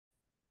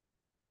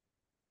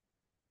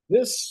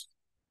This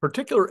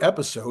particular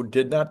episode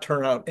did not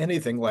turn out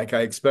anything like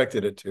I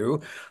expected it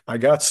to. I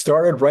got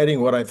started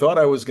writing what I thought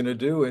I was going to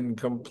do and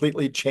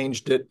completely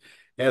changed it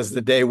as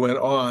the day went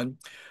on.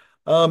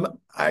 I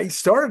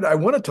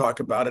want to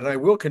talk about it, and I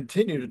will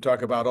continue to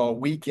talk about all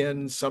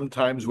weekend,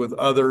 sometimes with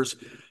others,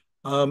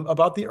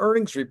 about the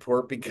earnings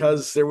report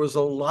because there was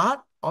a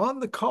lot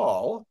on the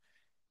call.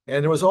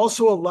 And there was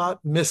also a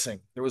lot missing.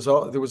 There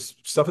was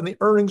stuff in the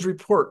earnings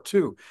report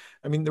too.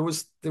 I mean, there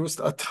was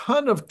a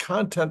ton of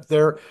content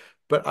there,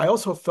 but I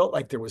also felt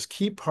like there was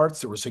key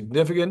parts that were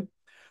significant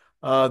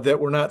that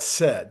were not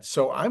said.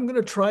 So I'm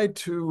going to try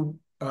to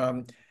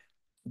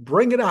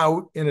bring it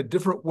out in a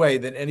different way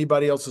than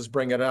anybody else is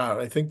bringing it out.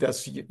 I think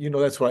that's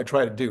what I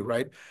try to do,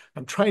 right?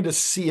 I'm trying to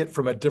see it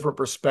from a different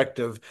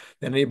perspective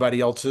than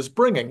anybody else is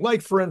bringing.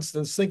 Like, for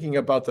instance, thinking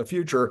about the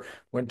future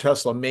when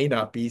Tesla may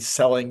not be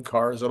selling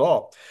cars at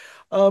all.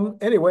 So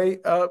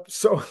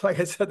like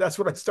I said, that's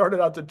what I started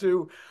out to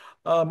do.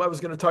 I was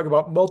going to talk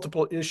about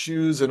multiple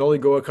issues and only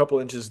go a couple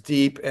inches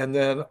deep. And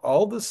then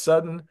all of a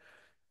sudden,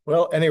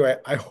 well, anyway,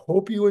 I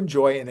hope you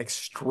enjoy an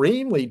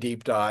extremely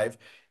deep dive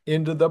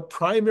into the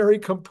primary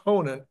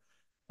component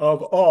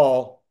of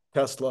all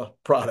Tesla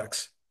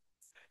products.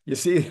 You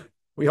see,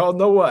 we all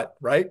know what,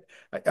 right?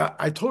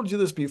 I told you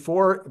this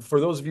before. For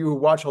those of you who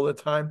watch all the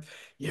time,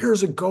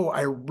 years ago,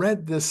 I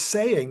read this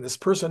saying. This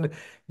person,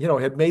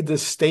 had made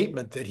this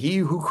statement that he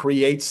who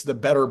creates the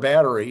better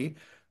battery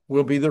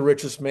will be the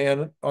richest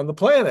man on the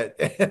planet.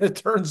 And it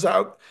turns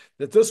out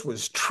that this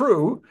was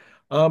true,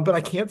 but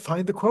I can't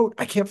find the quote.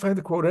 I can't find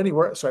the quote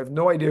anywhere, so I have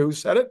no idea who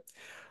said it.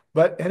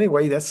 But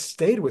anyway, that's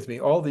stayed with me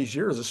all these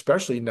years,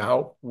 especially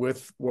now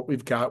with what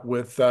we've got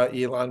with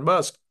Elon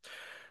Musk.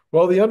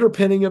 Well, the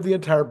underpinning of the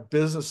entire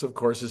business, of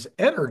course, is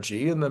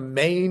energy. And the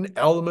main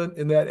element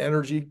in that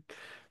energy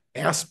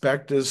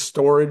aspect is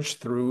storage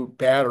through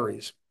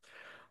batteries.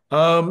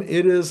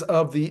 It is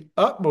of the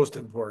utmost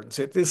importance.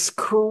 It is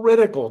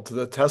critical to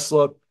the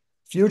Tesla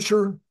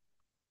future,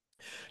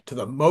 to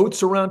the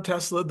moats around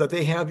Tesla, that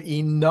they have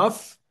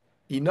enough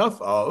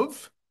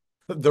of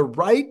the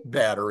right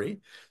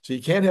battery. So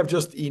you can't have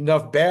just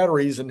enough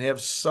batteries and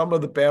have some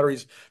of the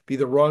batteries be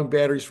the wrong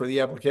batteries for the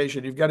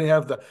application. You've got to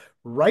have the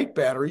right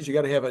batteries. You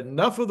got to have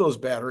enough of those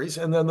batteries,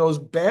 and then those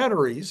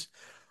batteries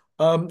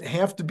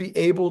have to be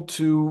able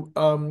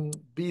to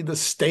be the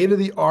state of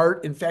the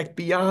art. In fact,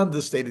 beyond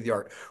the state of the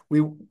art.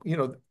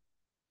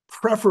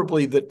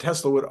 Preferably that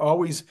Tesla would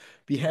always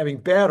be having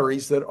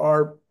batteries that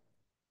are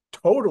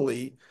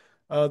totally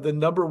the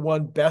number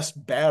one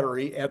best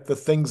battery at the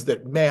things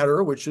that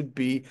matter, which would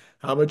be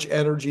how much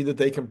energy that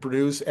they can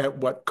produce at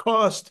what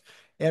cost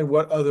and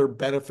what other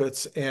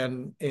benefits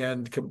and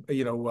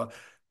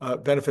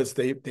benefits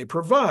they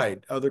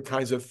provide. Other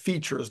kinds of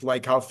features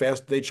like how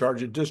fast they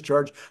charge and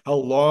discharge, how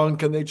long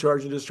can they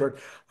charge and discharge,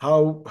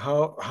 how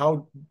how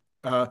how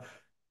uh,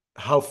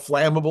 how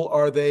flammable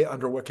are they?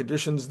 Under what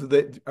conditions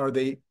are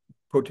they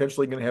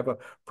potentially going to have a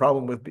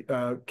problem with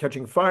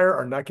catching fire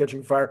or not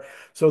catching fire?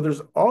 So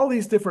there's all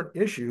these different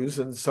issues,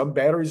 and some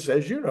batteries,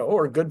 as you know,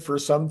 are good for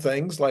some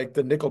things. Like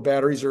the nickel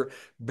batteries are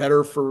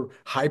better for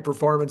high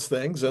performance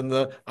things, and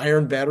the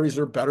iron batteries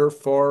are better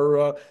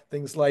for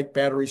things like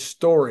battery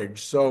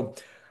storage. So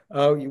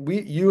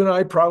you and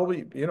I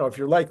probably, if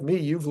you're like me,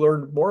 you've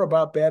learned more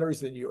about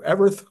batteries than you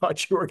ever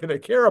thought you were going to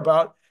care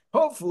about.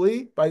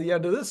 Hopefully, by the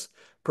end of this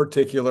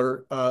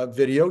particular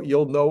video,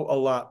 you'll know a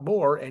lot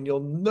more, and you'll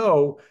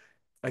know,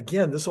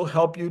 again, this will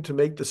help you to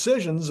make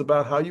decisions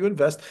about how you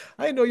invest.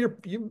 I know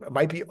you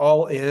might be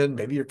all in,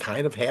 maybe you're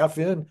kind of half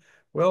in.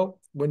 Well,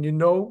 when you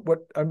know what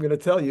I'm going to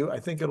tell you, I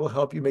think it'll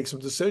help you make some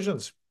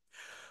decisions.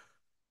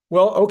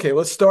 Well, okay,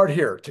 let's start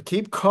here. To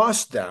keep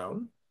costs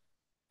down,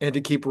 and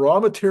to keep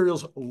raw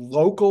materials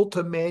local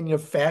to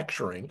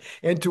manufacturing,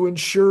 and to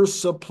ensure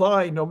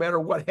supply no matter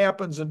what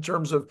happens in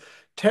terms of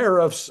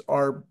tariffs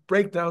or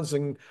breakdowns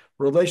in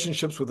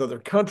relationships with other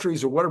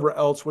countries or whatever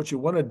else. What you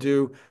want to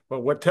do,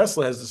 well, what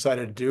Tesla has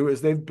decided to do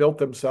is they've built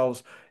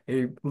themselves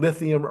a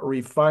lithium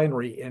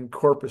refinery in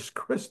Corpus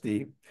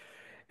Christi,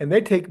 and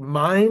they take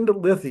mined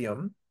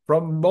lithium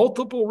from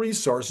multiple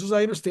resources.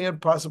 I understand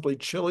possibly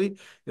Chile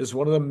is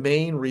one of the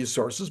main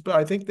resources, but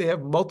I think they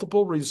have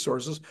multiple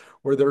resources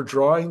where they're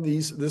drawing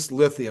this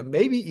lithium,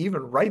 maybe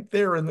even right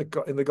there in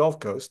the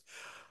Gulf Coast.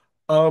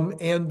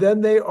 And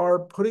then they are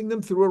putting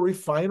them through a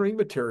refinery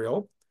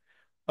material.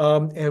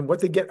 And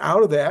what they get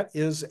out of that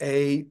is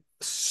a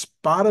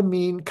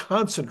spodumene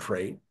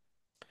concentrate.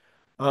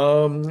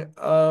 Let's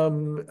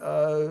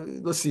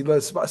see,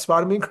 the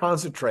spodumene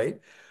concentrate,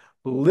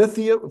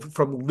 lithium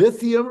from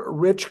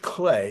lithium-rich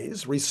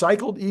clays,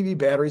 recycled EV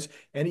batteries,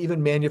 and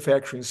even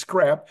manufacturing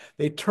scrap.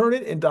 They turn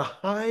it into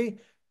high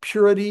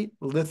purity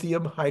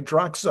lithium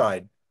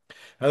hydroxide.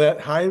 Now,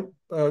 that high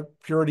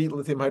purity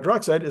lithium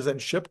hydroxide is then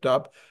shipped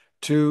up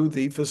to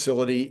the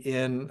facility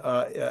in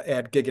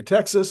at Giga,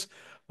 Texas,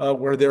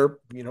 where they're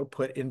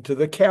put into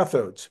the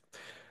cathodes.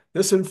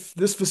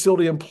 This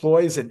facility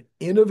employs an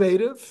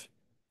innovative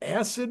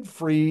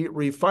acid-free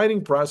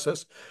refining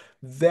process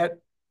that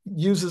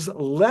uses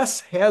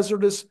less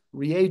hazardous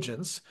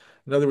reagents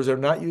In other words, they're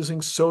not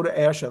using soda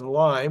ash and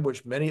lime,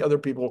 which many other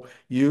people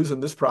use in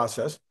this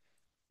process.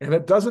 And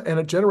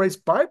it generates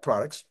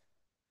byproducts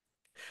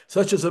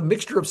such as a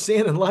mixture of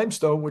sand and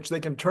limestone, which they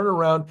can turn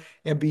around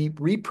and be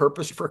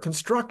repurposed for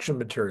construction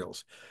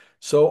materials.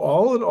 So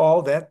all in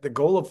all, the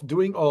goal of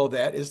doing all of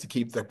that is to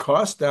keep the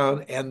cost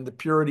down and the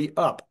purity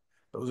up.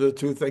 Those are the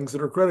two things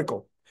that are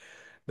critical.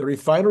 The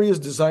refinery is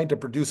designed to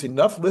produce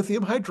enough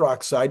lithium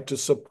hydroxide to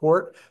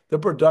support the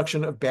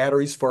production of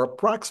batteries for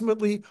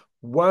approximately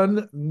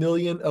 1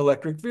 million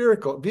electric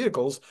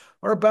vehicles,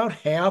 or about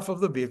half of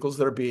the vehicles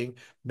that are being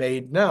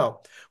made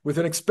now, with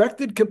an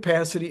expected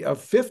capacity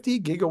of 50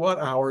 gigawatt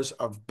hours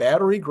of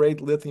battery-grade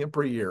lithium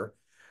per year.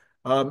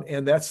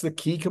 And that's the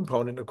key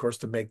component, of course,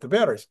 to make the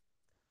batteries.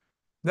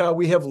 Now,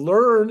 we have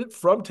learned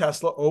from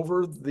Tesla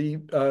over the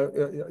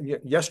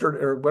yesterday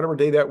or whatever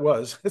day that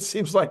was. It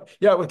seems like,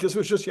 yeah, because it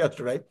was just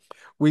yesterday.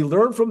 We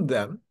learned from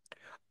them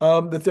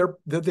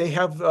that they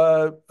have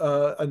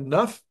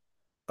enough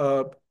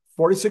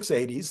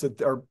 4680s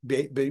that are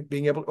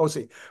being able to. Oh,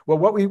 see. Well,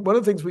 one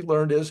of the things we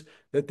learned is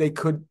that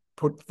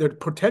they're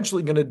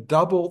potentially going to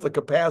double the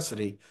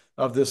capacity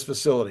of this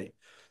facility.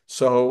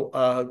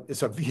 So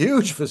it's a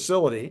huge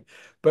facility,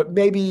 but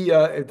maybe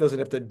it doesn't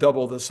have to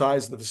double the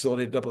size of the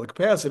facility to double the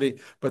capacity,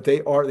 but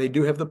they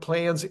do have the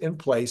plans in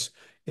place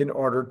in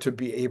order to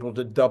be able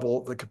to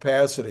double the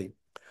capacity.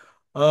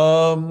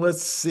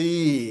 Let's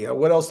see.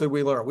 What else did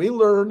we learn? We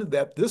learned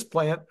that this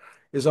plant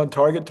is on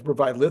target to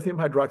provide lithium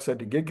hydroxide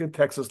to Giga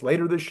Texas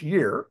later this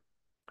year.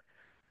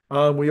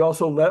 We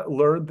also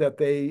learned that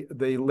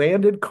the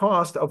landed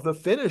cost of the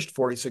finished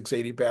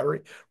 4680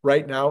 battery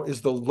right now is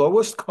the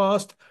lowest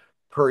cost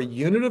per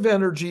unit of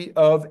energy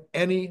of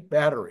any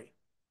battery.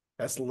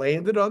 That's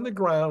landed on the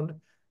ground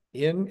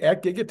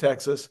at Giga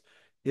Texas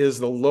is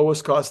the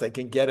lowest cost they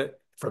can get it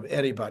from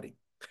anybody.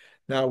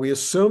 Now, we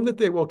assume that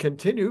they will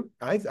continue,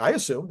 I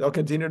assume they'll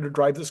continue to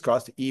drive this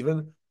cost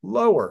even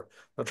lower.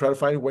 They'll try to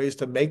find ways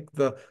to make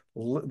the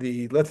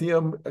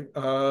lithium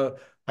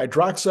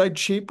hydroxide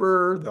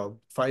cheaper.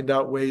 They'll find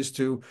out ways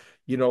to,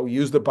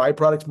 use the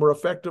byproducts more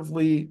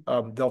effectively.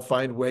 They'll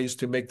find ways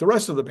to make the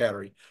rest of the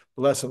battery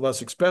less and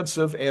less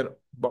expensive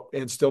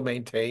and still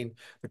maintain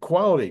the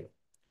quality.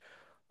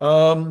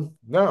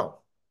 Now,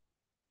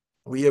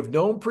 we have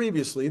known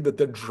previously that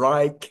the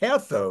dry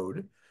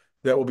cathode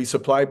that will be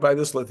supplied by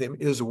this lithium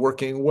is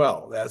working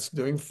well. That's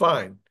doing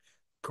fine,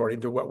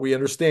 according to what we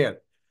understand.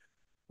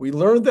 We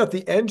learned that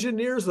the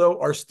engineers, though,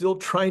 are still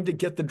trying to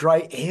get the dry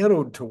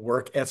anode to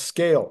work at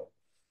scale.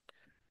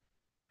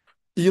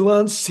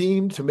 Elon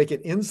seemed to make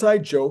an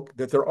inside joke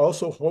that they're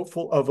also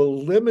hopeful of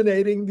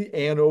eliminating the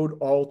anode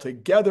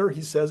altogether,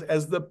 he says,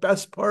 as the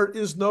best part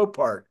is no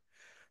part.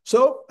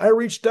 So I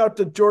reached out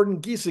to Jordan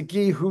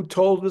Giesige, who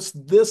told us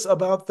this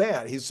about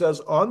that. He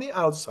says, on the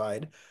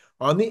outside,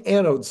 on the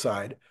anode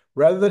side,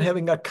 rather than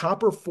having a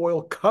copper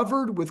foil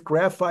covered with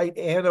graphite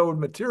anode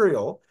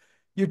material,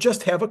 you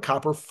just have a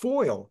copper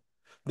foil.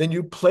 Then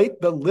you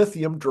plate the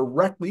lithium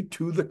directly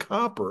to the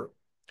copper.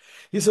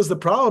 He says the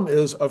problem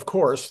is, of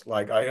course,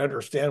 like I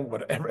understand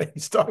what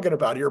he's talking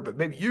about here, but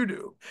maybe you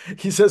do.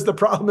 He says the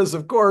problem is,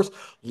 of course,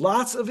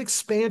 lots of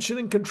expansion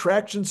and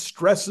contraction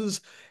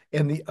stresses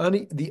and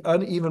the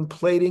uneven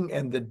plating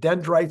and the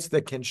dendrites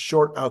that can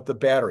short out the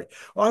battery.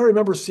 Well, I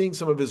remember seeing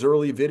some of his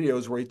early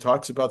videos where he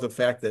talks about the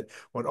fact that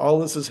when all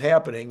this is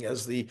happening,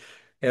 as the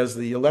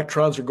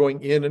electrons are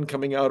going in and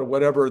coming out or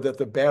whatever, that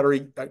the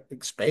battery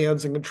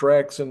expands and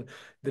contracts and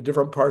the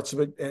different parts of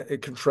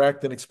it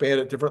contract and expand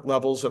at different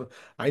levels. And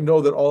I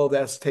know that all of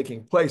that's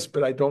taking place,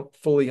 but I don't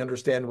fully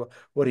understand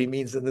what he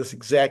means in this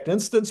exact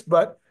instance.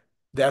 But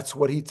that's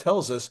what he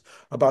tells us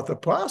about the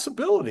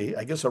possibility,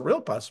 I guess a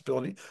real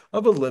possibility,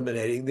 of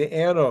eliminating the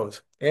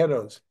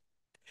anodes.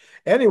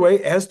 Anyway,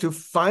 as to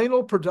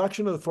final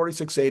production of the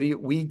 4680,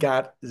 we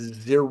got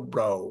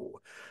 0.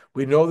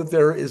 We know that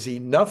there is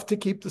enough to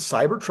keep the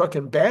Cybertruck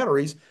in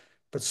batteries,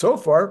 but so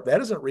far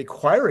that isn't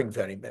requiring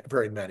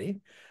very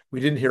many.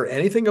 We didn't hear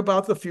anything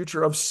about the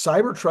future of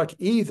Cybertruck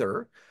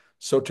either.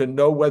 So to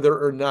know whether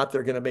or not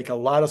they're going to make a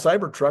lot of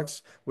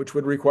Cybertrucks, which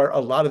would require a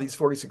lot of these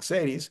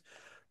 4680s,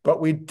 but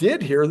we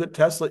did hear that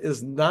Tesla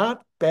is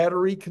not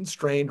battery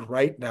constrained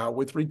right now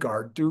with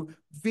regard to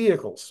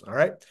vehicles. All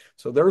right.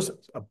 So there's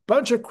a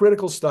bunch of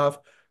critical stuff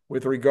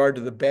with regard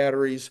to the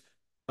batteries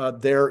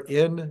there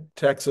in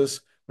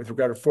Texas, with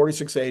regard to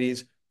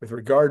 4680s, with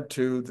regard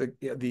to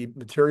the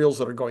materials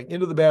that are going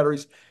into the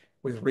batteries,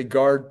 with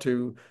regard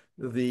to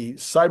the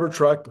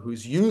Cybertruck,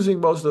 who's using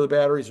most of the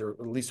batteries, or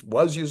at least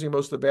was using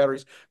most of the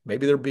batteries.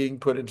 Maybe they're being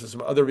put into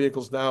some other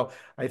vehicles now.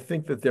 I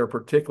think that they're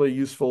particularly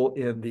useful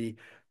in the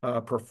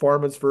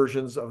performance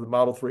versions of the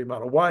Model 3,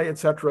 Model Y,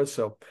 etc.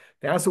 So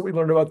that's what we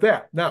learned about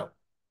that. Now,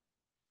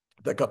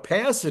 the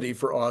capacity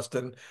for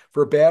Austin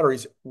for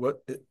batteries,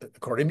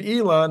 according to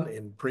Elon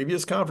in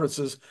previous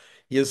conferences,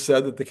 he has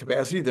said that the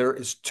capacity there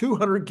is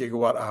 200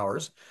 gigawatt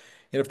hours.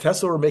 And if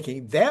Tesla were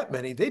making that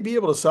many, they'd be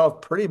able to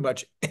solve pretty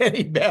much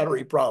any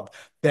battery problem.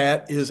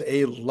 That is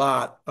a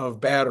lot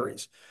of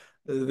batteries.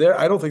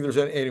 I don't think there's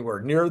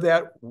anywhere near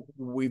that.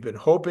 We've been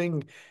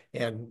hoping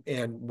and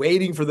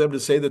waiting for them to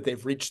say that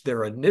they've reached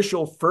their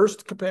initial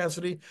first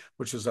capacity,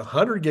 which is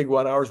 100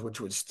 gigawatt hours,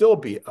 which would still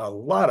be a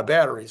lot of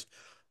batteries.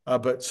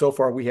 But so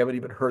far, we haven't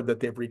even heard that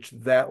they've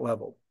reached that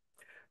level.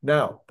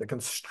 Now, the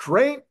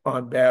constraint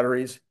on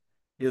batteries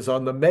is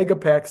on the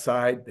megapack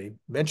side. They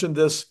mentioned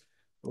this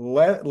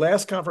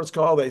last conference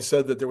call. They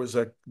said that there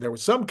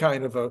was some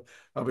kind of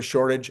a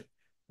shortage.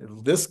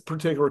 This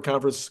particular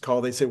conference call,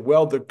 they said,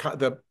 well,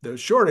 the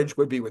shortage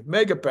would be with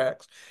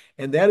megapacks,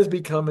 and that has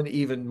become an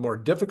even more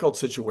difficult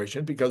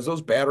situation because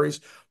those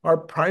batteries are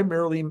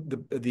primarily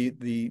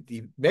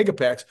the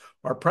megapacks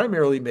are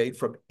primarily made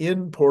from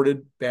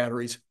imported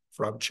batteries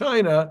from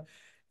China,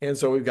 and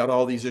so we've got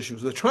all these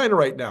issues with China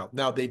right now.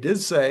 Now, they did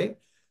say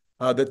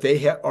that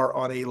they are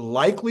on a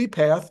likely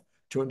path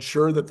to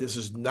ensure that this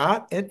is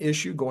not an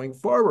issue going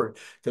forward.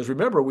 Because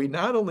remember, we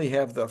not only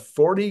have the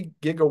 40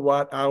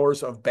 gigawatt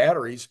hours of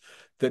batteries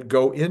that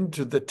go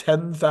into the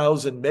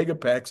 10,000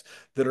 megapacks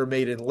that are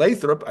made in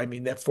Lathrop. I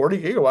mean, that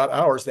 40 gigawatt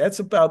hours, that's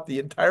about the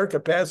entire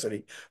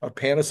capacity of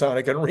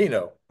Panasonic and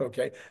Reno,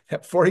 okay?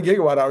 That 40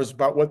 gigawatt hours is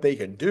about what they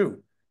can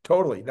do.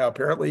 Totally. Now,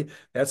 apparently,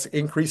 that's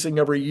increasing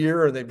every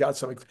year, and they've got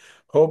some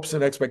hopes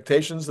and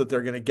expectations that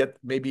they're going to get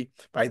maybe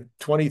by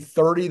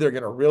 2030, they're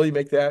going to really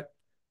make that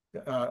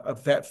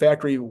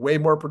factory way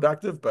more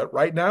productive. But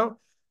right now,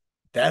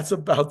 that's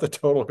about the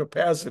total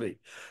capacity.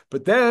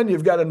 But then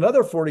you've got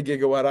another 40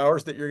 gigawatt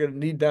hours that you're going to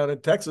need down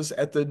in Texas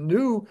at the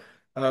new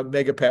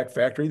megapack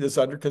factory that's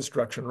under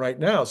construction right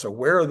now. So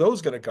where are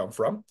those going to come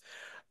from?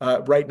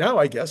 Right now,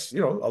 I guess, a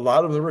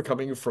lot of them are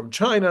coming from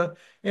China.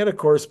 And of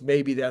course,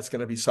 maybe that's going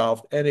to be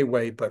solved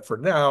anyway. But for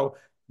now,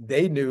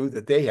 they knew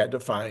that they had to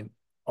find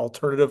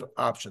alternative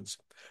options.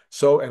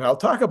 So, and I'll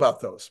talk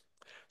about those.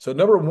 So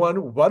number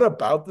one, what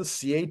about the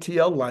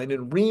CATL line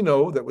in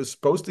Reno that was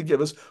supposed to give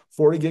us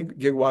 40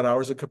 gigawatt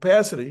hours of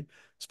capacity,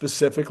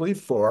 specifically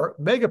for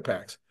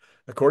megapacks?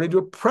 According to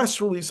a press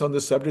release on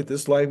the subject,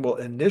 this line will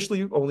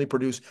initially only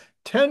produce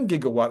 10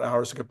 gigawatt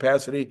hours of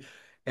capacity,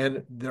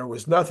 and there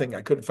was nothing.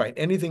 I couldn't find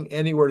anything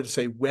anywhere to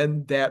say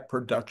when that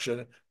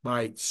production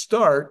might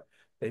start.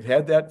 They've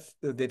had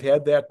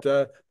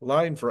that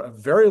line for a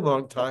very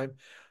long time.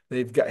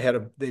 I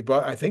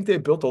think they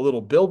built a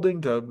little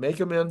building to make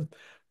them in.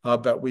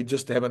 But we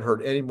just haven't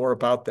heard any more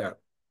about that.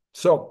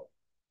 So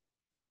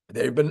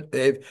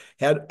they've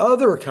had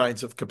other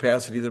kinds of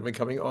capacity that have been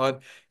coming on.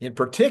 In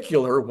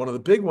particular, one of the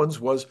big ones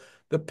was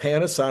the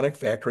Panasonic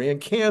factory in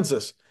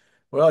Kansas.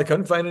 Well, I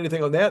couldn't find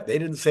anything on that. They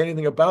didn't say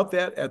anything about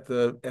that at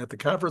the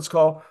conference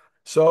call.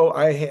 So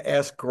I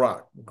asked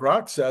Grok.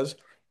 Grok says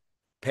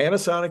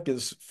Panasonic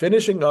is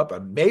finishing up a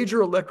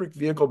major electric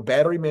vehicle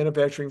battery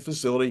manufacturing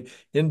facility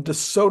in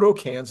DeSoto,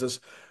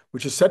 Kansas,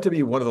 which is set to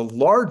be one of the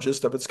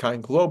largest of its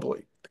kind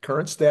globally. The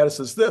current status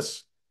is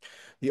this.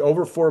 The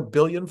over $4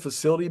 billion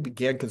facility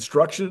began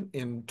construction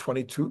in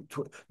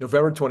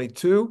November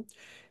 22,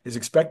 is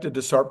expected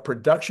to start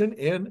production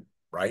in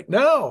right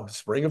now,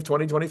 spring of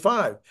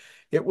 2025.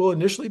 It will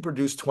initially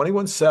produce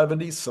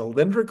 2170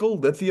 cylindrical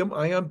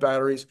lithium-ion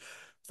batteries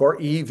for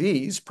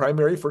EVs,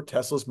 primarily for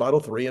Tesla's Model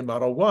 3 and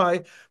Model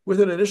Y,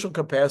 with an initial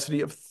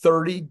capacity of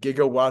 30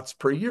 gigawatts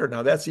per year.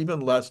 Now, that's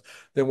even less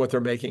than what they're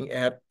making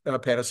at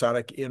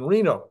Panasonic in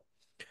Reno.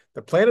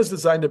 The plant is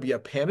designed to be a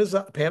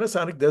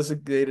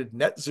Panasonic-designated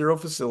net zero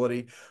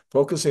facility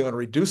focusing on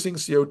reducing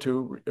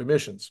CO2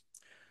 emissions.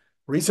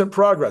 Recent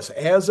progress.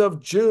 As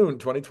of June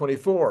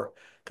 2024,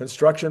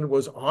 construction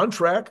was on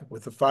track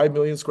with the 5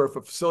 million square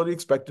foot facility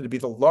expected to be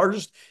the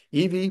largest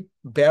EV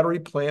battery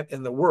plant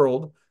in the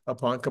world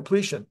upon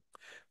completion.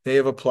 They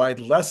have applied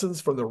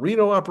lessons from the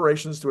Reno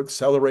operations to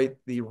accelerate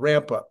the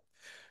ramp up.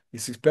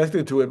 It's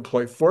expected to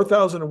employ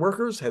 4,000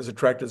 workers, has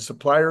attracted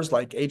suppliers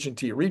like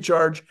H&T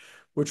Recharge,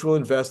 which will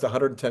invest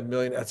 $110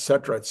 million, et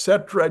cetera, et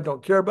cetera. I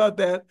don't care about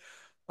that.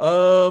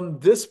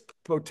 This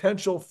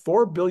potential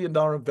 $4 billion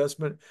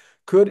investment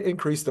could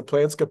increase the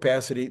plant's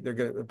capacity.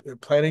 They're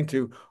planning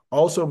to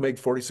also make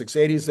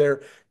 4680s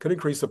there, could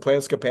increase the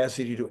plant's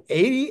capacity to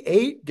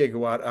 88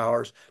 gigawatt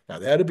hours. Now,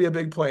 that'd be a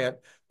big plant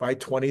by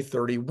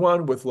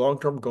 2031 with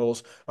long-term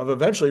goals of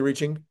eventually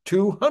reaching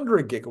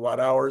 200 gigawatt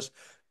hours.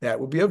 That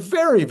would be a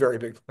very, very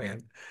big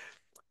plant.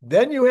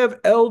 Then you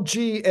have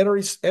LG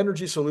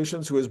Energy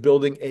Solutions, who is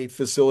building a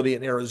facility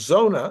in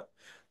Arizona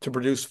to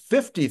produce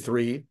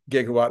 53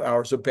 gigawatt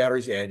hours of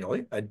batteries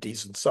annually, a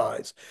decent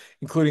size,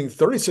 including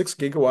 36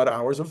 gigawatt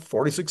hours of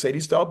 4680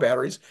 style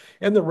batteries,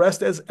 and the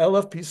rest as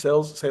LFP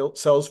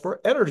cells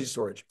for energy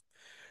storage.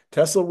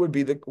 Tesla would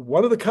be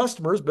one of the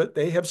customers, but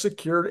they have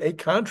secured a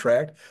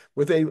contract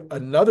with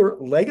another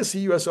legacy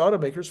U.S.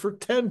 automakers for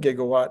 10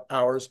 gigawatt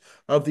hours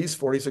of these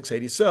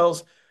 4680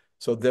 cells,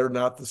 so they're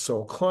not the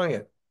sole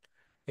client.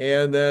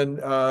 And then,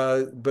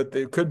 but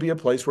there could be a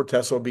place where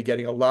Tesla will be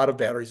getting a lot of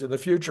batteries in the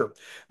future.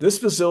 This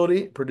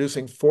facility,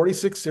 producing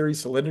 46 series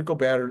cylindrical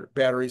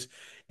batteries,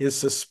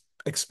 is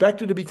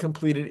expected to be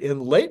completed in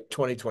late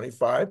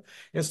 2025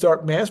 and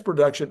start mass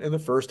production in the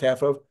first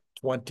half of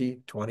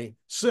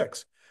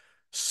 2026.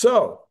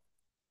 So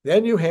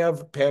Then you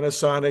have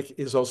Panasonic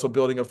is also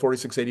building a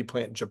 4680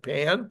 plant in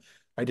Japan.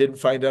 I didn't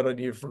find out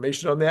any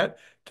information on that.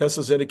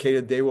 Tesla's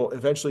indicated they will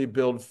eventually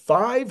build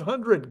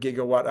 500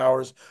 gigawatt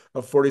hours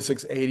of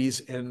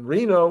 4680s in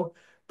Reno,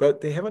 but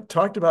they haven't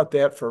talked about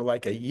that for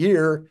like a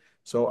year.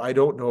 So I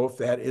don't know if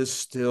that is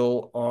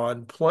still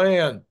on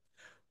plan.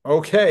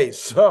 Okay,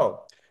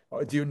 so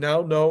do you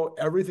now know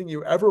everything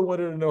you ever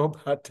wanted to know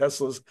about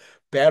Tesla's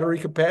battery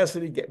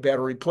capacity,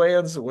 battery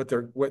plans, what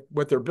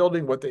they're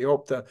building, what they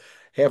hope to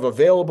have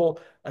available?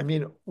 I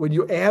mean, when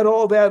you add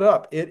all that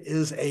up, it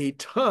is a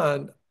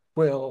ton.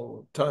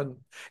 Well, ton.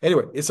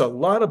 Anyway, it's a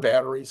lot of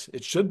batteries.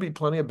 It should be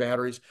plenty of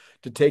batteries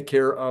to take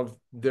care of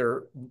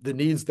the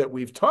needs that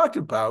we've talked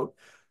about.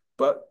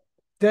 But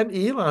then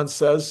Elon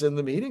says in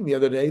the meeting the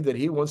other day that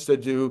he wants to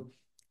do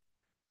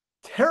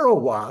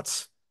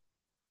terawatts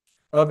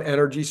of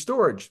energy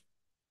storage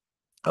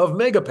of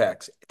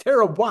megapacks,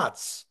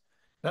 terawatts,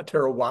 not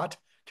terawatt,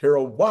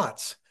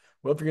 terawatts.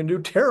 Well, if you're going to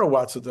do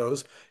terawatts of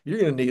those, you're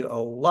going to need a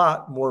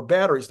lot more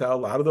batteries. Now, a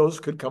lot of those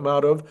could come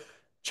out of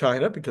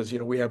China because,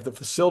 we have the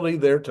facility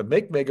there to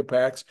make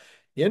megapacks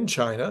in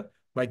China.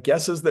 My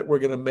guess is that we're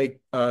going to make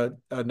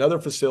another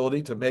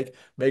facility to make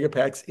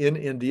megapacks in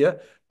India,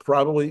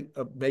 probably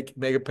make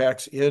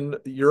megapacks in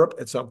Europe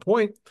at some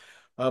point.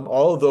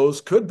 All of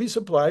those could be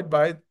supplied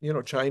by,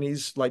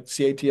 Chinese like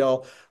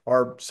CATL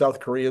or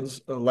South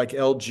Koreans like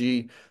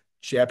LG,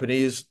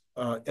 Japanese,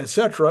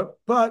 etc.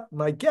 But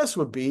my guess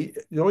would be,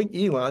 knowing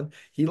Elon,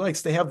 he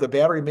likes to have the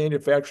battery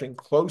manufacturing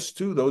close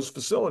to those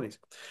facilities.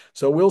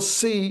 So we'll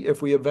see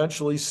if we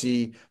eventually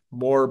see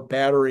more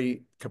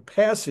battery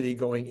capacity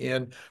going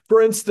in.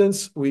 For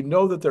instance, we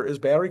know that there is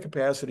battery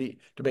capacity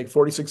to make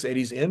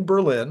 4680s in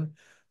Berlin.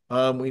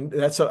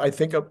 That's, I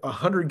think,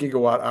 100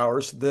 gigawatt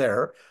hours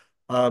there.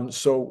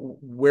 So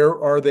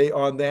where are they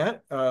on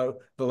that? The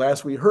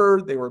last we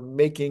heard, they were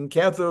making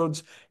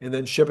cathodes and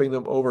then shipping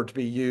them over to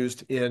be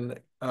used in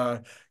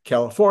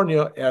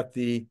California at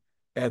the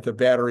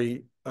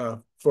battery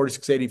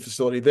 4680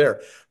 facility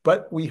there.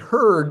 But we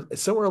heard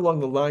somewhere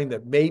along the line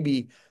that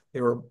maybe they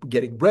were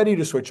getting ready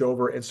to switch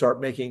over and start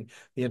making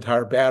the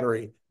entire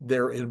battery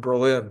there in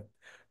Berlin.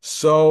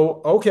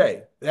 So,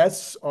 okay,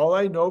 that's all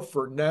I know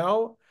for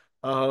now.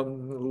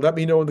 Let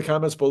me know in the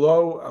comments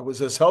below. Was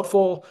this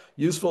helpful,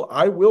 useful?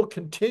 I will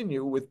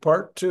continue with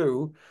part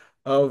two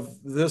of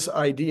this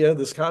idea,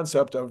 this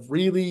concept of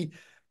really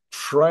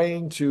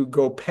trying to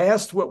go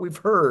past what we've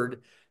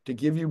heard to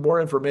give you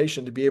more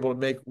information to be able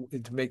to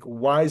make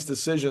wise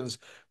decisions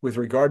with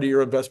regard to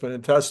your investment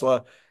in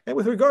Tesla and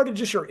with regard to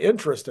just your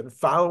interest in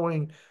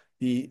following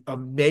the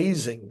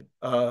amazing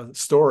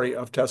story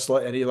of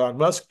Tesla and Elon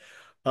Musk.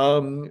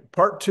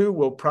 Part two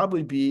will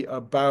probably be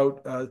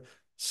about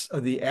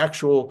the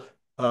actual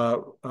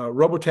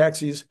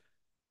robotaxis.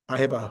 I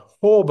have a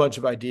whole bunch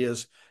of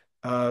ideas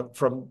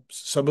from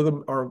some of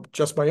them are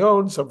just my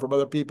own, some from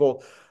other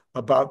people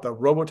about the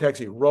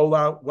robotaxi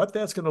rollout, what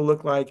that's going to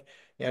look like,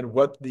 and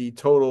what the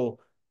total,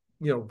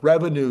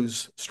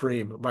 revenues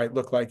stream might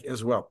look like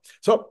as well.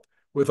 So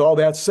with all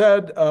that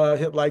said,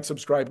 hit like,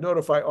 subscribe,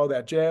 notify, all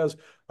that jazz.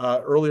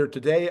 Earlier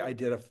today, I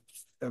did a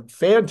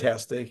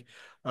fantastic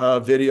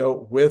video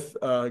with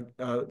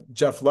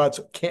Jeff Lutz.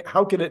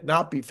 How can it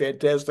not be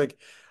fantastic?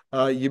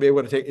 You may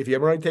want to if you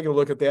haven't already taken a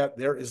look at that,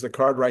 there is the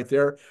card right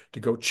there to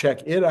go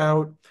check it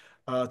out.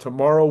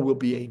 Tomorrow will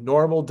be a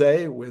normal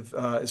day with,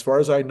 as far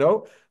as I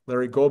know,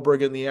 Larry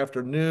Goldberg in the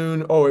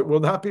afternoon. Oh, it will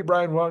not be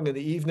Brian Wong in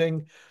the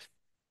evening.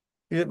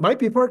 It might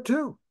be part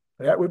two.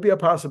 That would be a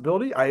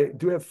possibility. I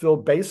do have Phil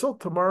Basel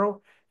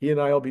tomorrow. He and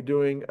I will be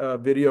doing a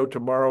video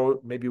tomorrow,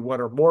 maybe one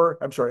or more.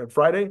 I'm sorry, on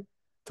Friday.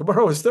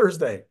 Tomorrow is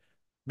Thursday.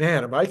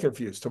 Man, am I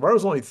confused.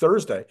 Tomorrow's only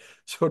Thursday.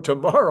 So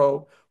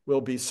tomorrow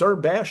will be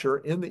CERN Basher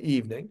in the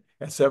evening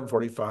at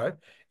 7:45,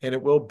 and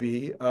it will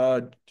be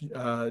Bradford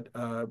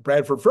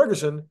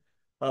Ferguson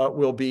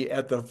will be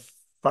at the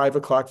 5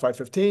 o'clock,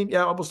 5:15.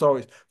 Yeah, almost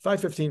always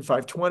 5:15,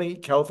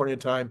 5:20 California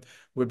time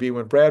would be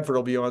when Bradford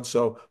will be on.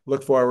 So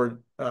look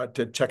forward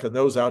to checking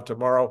those out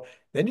tomorrow.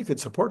 Then you can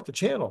support the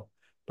channel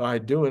by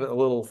doing a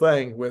little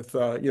thing with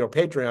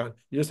Patreon.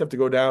 You just have to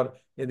go down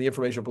in the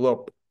information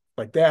below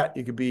like that.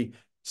 You could be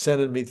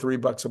sending me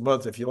 $3 a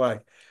month if you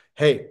like.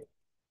 Hey,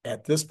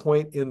 at this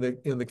point in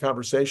the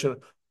conversation,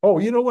 oh,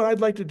 you know what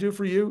I'd like to do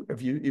for you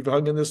if you've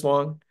hung in this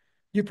long?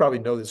 You probably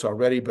know this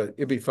already, but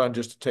it'd be fun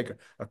just to take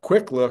a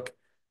quick look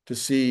to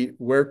see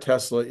where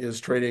Tesla is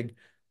trading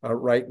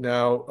right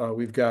now.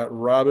 We've got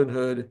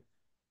Robinhood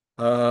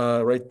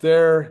right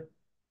there.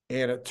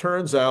 And it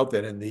turns out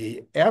that in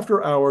the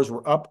after hours,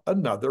 we're up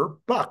another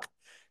buck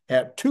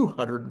at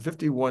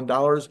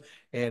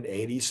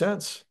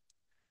 $251.80.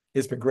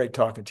 It's been great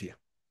talking to you.